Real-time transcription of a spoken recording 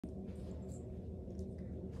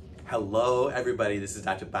Hello everybody, this is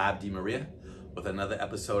Dr. Bob DeMaria with another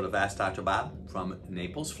episode of Ask Dr. Bob from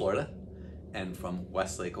Naples, Florida and from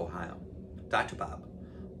Westlake, Ohio. Dr. Bob,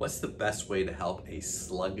 what's the best way to help a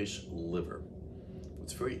sluggish liver?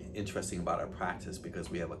 What's very interesting about our practice, because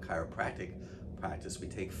we have a chiropractic practice, we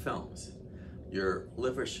take films. Your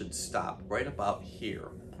liver should stop right about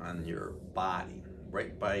here on your body,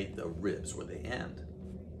 right by the ribs where they end.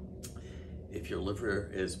 If your liver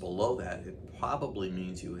is below that, it probably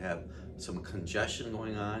means you have some congestion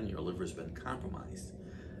going on, your liver's been compromised.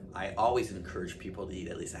 I always encourage people to eat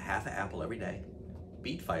at least a half an apple every day,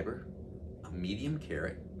 beet fiber, a medium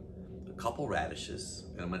carrot, a couple radishes,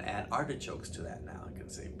 and I'm gonna add artichokes to that now. I can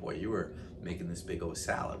say, boy, you were making this big old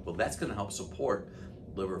salad. Well, that's gonna help support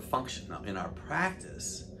liver function. Now, in our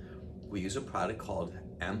practice, we use a product called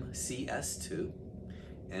MCS2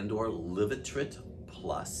 and/or Livotrit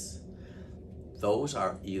Plus. Those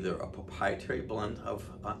are either a proprietary blend of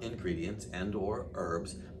ingredients and/or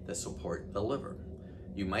herbs that support the liver.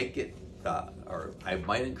 You might get, or I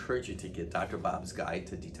might encourage you to get Dr. Bob's Guide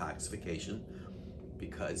to Detoxification,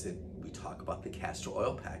 because we talk about the castor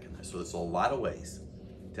oil pack in there. So there's a lot of ways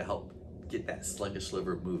to help get that sluggish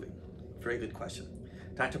liver moving. Very good question.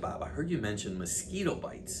 Dr. Bob, I heard you mention mosquito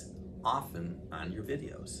bites often on your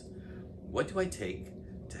videos. What do I take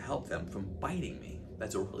to help them from biting me?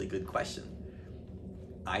 That's a really good question.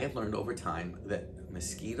 I have learned over time that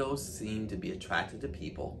mosquitoes seem to be attracted to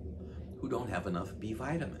people who don't have enough B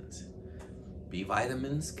vitamins. B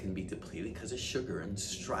vitamins can be depleted because of sugar and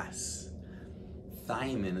stress.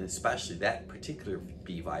 Thiamine, especially that particular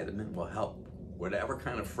B vitamin, will help whatever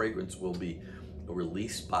kind of fragrance will be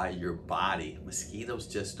released by your body. Mosquitoes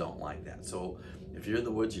just don't like that. So if you're in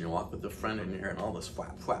the woods and you walk with a friend and you're hearing all this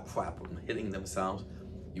flap, flap, flap hitting themselves,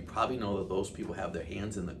 you probably know that those people have their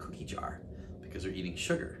hands in the cookie jar, because they're eating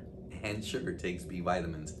sugar, and sugar takes B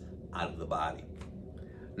vitamins out of the body.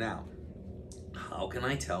 Now, how can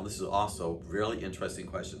I tell? This is also a really interesting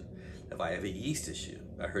question. If I have a yeast issue,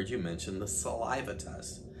 I heard you mention the saliva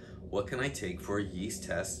test. What can I take for a yeast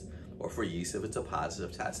test, or for yeast if it's a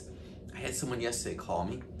positive test? I had someone yesterday call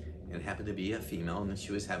me, and it happened to be a female, and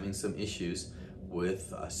she was having some issues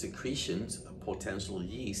with secretions of potential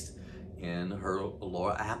yeast in her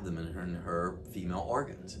lower abdomen and her female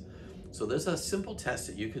organs. So there's a simple test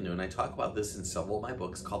that you can do, and I talk about this in several of my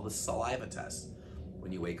books, called the saliva test.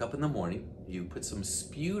 When you wake up in the morning, you put some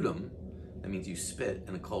sputum, that means you spit,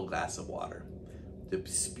 in a cold glass of water. The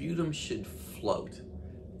sputum should float.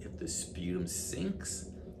 If the sputum sinks,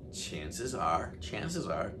 chances are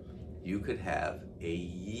you could have a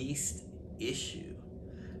yeast issue.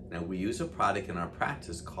 Now, we use a product in our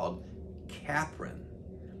practice called Caprin.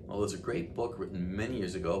 Well, there's a great book written many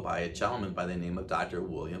years ago by a gentleman by the name of Dr.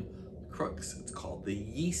 William Crooks. It's called The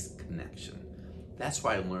Yeast Connection. That's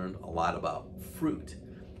why I learned a lot about fruit.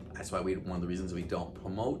 That's why one of the reasons we don't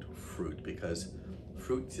promote fruit, because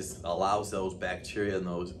fruit just allows those bacteria and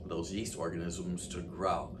those yeast organisms to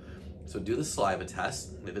grow. So do the saliva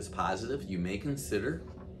test. If it's positive, you may consider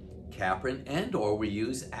Caprin, and/or we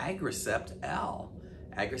use Agrisept-L.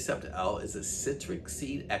 Agrisept-L is a citric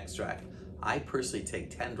seed extract. I personally take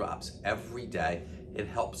 10 drops every day. It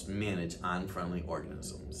helps manage unfriendly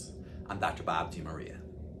organisms. I'm Dr. Bob DeMaria.